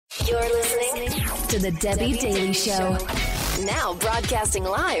You're listening to the Debi Daily Show. Now broadcasting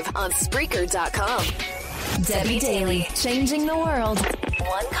live on Spreaker.com. Debi Daily, changing the world,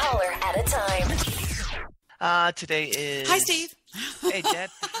 one caller at a time. Today is... Hi, Steve. Hey, Deb.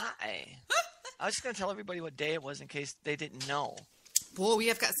 Hi. I was just going to tell everybody what day it was in case they didn't know. Boy, we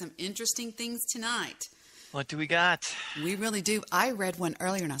have got some interesting things tonight. What do we got? We really do. I read one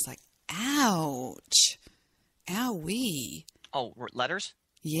earlier and I was like, ouch. Owie. Oh, letters?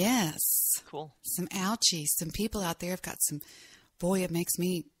 Yes. Cool. Some ouchies. Some people out there have got some... Boy, it makes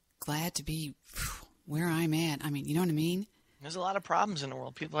me glad to be where I'm at. I mean, you know what I mean? There's a lot of problems in the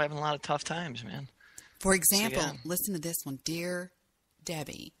world. People are having a lot of tough times, man. For example, listen to this one. Dear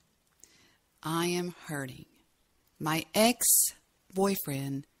Debbie, I am hurting. My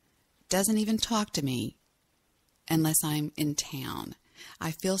ex-boyfriend doesn't even talk to me unless I'm in town. I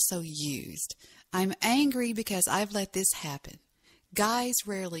feel so used. I'm angry because I've let this happen. Guys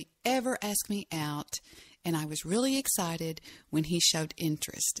rarely ever ask me out, and I was really excited when he showed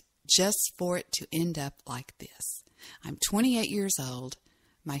interest, just for it to end up like this. I'm 28 years old.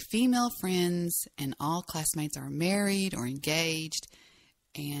 My female friends and all classmates are married or engaged,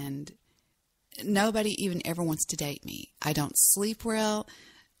 and nobody even ever wants to date me. I don't sleep well.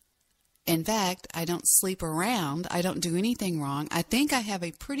 In fact, I don't sleep around. I don't do anything wrong. I think I have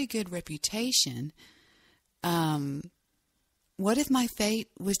a pretty good reputation. What if my fate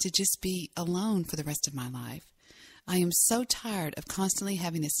was to just be alone for the rest of my life? I am so tired of constantly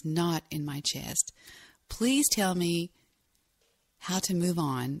having this knot in my chest. Please tell me how to move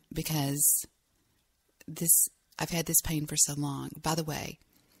on because I've had this pain for so long. By the way,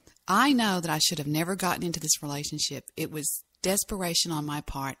 I know that I should have never gotten into this relationship. It was desperation on my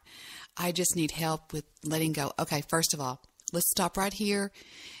part. I just need help with letting go. Okay, first of all, let's stop right here.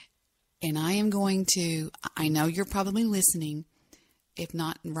 And I know you're probably listening. If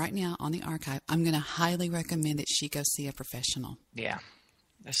not right now on the archive, I'm going to highly recommend that she go see a professional. Yeah,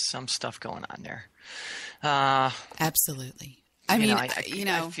 there's some stuff going on there. Absolutely.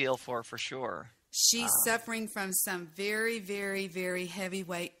 I feel for sure. She's suffering from some very, very, very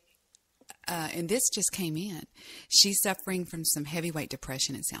heavyweight, and this just came in. She's suffering from some heavyweight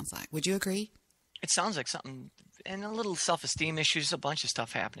depression, it sounds like. Would you agree? It sounds like something, and a little self-esteem issues, a bunch of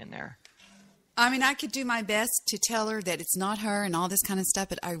stuff happening there. I mean, I could do my best to tell her that it's not her and all this kind of stuff,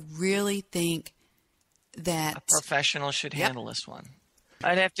 but I really think that... A professional should handle this one.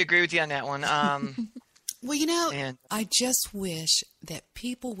 I'd have to agree with you on that one. Well, I just wish that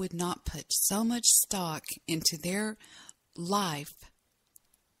people would not put so much stock into their life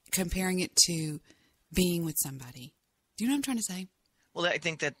comparing it to being with somebody. Do you know what I'm trying to say? Well, I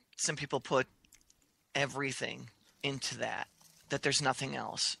think that some people put everything into that there's nothing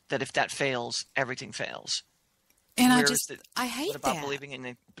else, that if that fails, everything fails. And I hate what about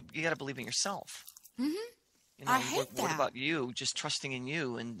that. You got to believe in yourself. Mm-hmm. You know, I hate that. What about you? Just trusting in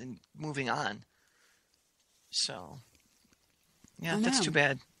you and moving on. So, yeah, that's too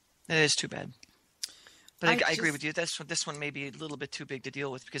bad. That is too bad. But I agree with you. This one may be a little bit too big to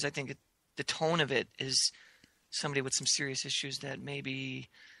deal with because I think the tone of it is somebody with some serious issues that maybe,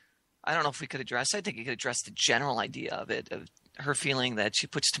 I don't know if we could address. I think you could address the general idea of it, of her feeling that she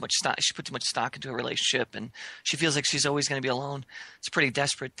put too much stock into a relationship and she feels like she's always going to be alone. It's a pretty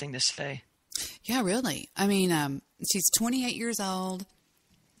desperate thing to say. Yeah, really. I mean, she's 28 years old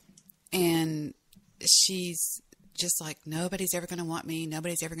and she's just like, nobody's ever going to want me.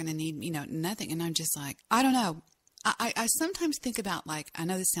 Nobody's ever going to need me, nothing. And I'm just like, I don't know. I sometimes think about, like, I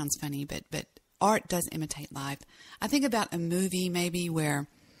know this sounds funny, but art does imitate life. I think about a movie maybe where,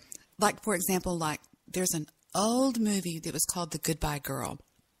 like, for example, like there's an old movie that was called The Goodbye Girl.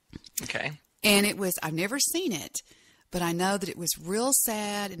 Okay. And I've never seen it, but I know that it was real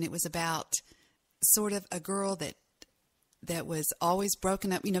sad, and it was about sort of a girl that was always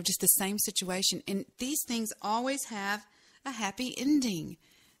broken up, just the same situation. And these things always have a happy ending.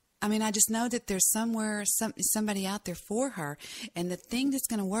 I mean, I just know that there's somebody out there for her, and the thing that's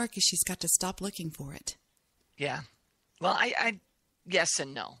going to work is she's got to stop looking for it. Yeah. Well, I yes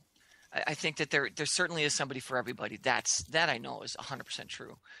and no. I think that there certainly is somebody for everybody. That I know is 100%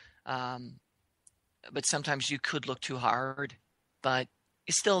 true. But sometimes you could look too hard, but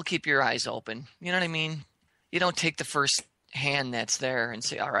you still keep your eyes open. You know what I mean? You don't take the first hand that's there and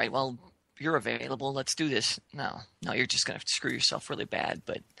say, all right, well, you're available. Let's do this. No, you're just going to screw yourself really bad.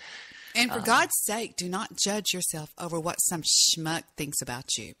 And for God's sake, do not judge yourself over what some schmuck thinks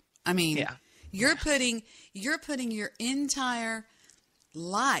about you. I mean, yeah. You're putting your entire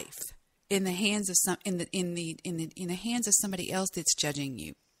life in the hands of the hands of somebody else that's judging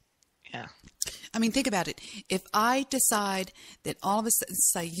you. Yeah. I mean, think about it. If I decide that all of a sudden,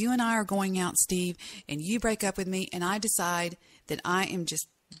 say you and I are going out, Steve, and you break up with me, and I decide that I am just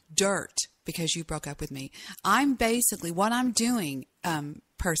dirt because you broke up with me, I'm basically, what I'm doing,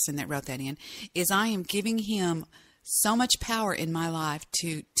 person that wrote that in, is I am giving him so much power in my life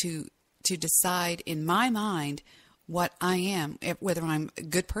to decide in my mind what I am, whether I'm a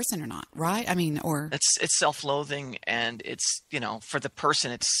good person or not, right? I mean, or it's self-loathing, and it's, for the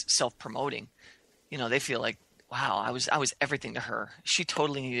person, it's self-promoting. They feel like, wow, I was everything to her. She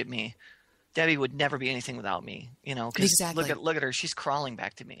totally needed me. Debbie would never be anything without me, 'cause exactly. look at her. She's crawling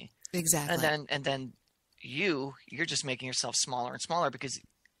back to me. Exactly. And then you're just making yourself smaller and smaller, because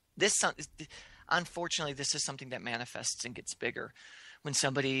unfortunately, this is something that manifests and gets bigger. When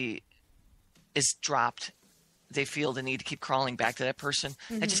somebody is dropped, they feel the need to keep crawling back to that person.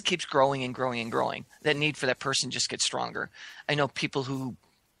 It just keeps growing and growing and growing. That need for that person just gets stronger. I know people who,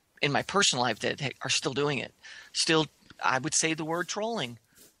 in my personal life, that are still doing it. Still, I would say the word trolling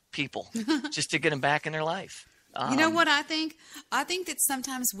people just to get them back in their life. You know what I think? I think that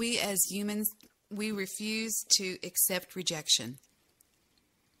sometimes we as humans, we refuse to accept rejection.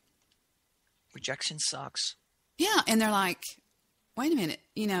 Rejection sucks. Yeah, and they're like, wait a minute,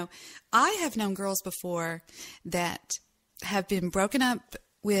 I have known girls before that have been broken up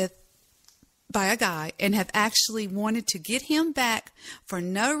with by a guy and have actually wanted to get him back for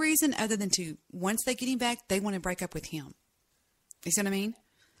no reason other than to, once they get him back, they want to break up with him. You see what I mean?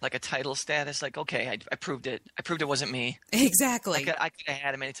 Like a title status, like, okay, I proved it. I proved it wasn't me. Exactly. I could have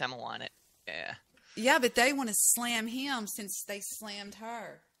had him anytime I wanted. Yeah. Yeah, but they want to slam him since they slammed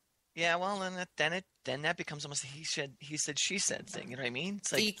her. Yeah, well, then that becomes almost a he said, she said thing. You know what I mean?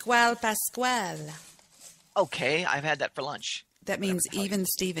 It's like Equal Pascual. Okay, I've had that for lunch. That means even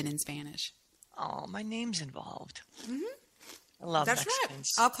Steven in Spanish. Oh, my name's involved. Mm-hmm. I love That's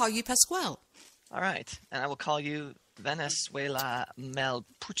Mexicans. right. I'll call you Pascual. All right, and I will call you Venezuela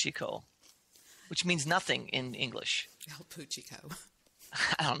Melpuchico, which means nothing in English. El Puchico.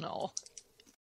 I don't know.